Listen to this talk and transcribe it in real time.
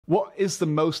What is the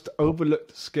most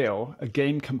overlooked skill a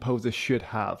game composer should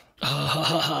have?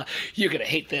 You're going to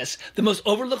hate this. The most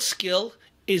overlooked skill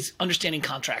is understanding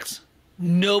contracts.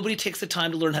 Nobody takes the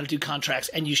time to learn how to do contracts,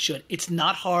 and you should. It's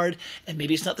not hard, and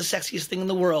maybe it's not the sexiest thing in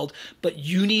the world, but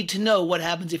you need to know what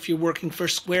happens if you're working for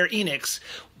Square Enix,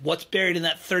 what's buried in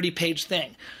that 30-page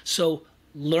thing. So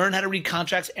learn how to read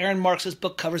contracts. Aaron Marks'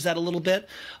 book covers that a little bit.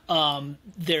 And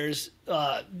guess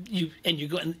what you're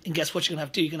going to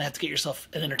have to do? You're going to have to get yourself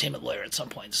an entertainment lawyer at some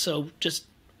point. So just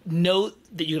know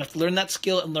that you're going to have to learn that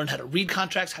skill and learn how to read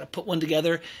contracts, how to put one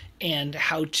together, and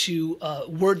how to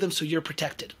word them so you're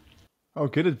protected. Oh,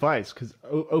 good advice, because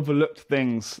overlooked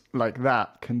things like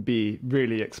that can be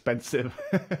really expensive.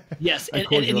 Yes, and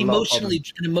emotionally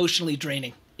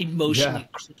draining, emotionally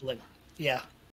crippling. Yeah.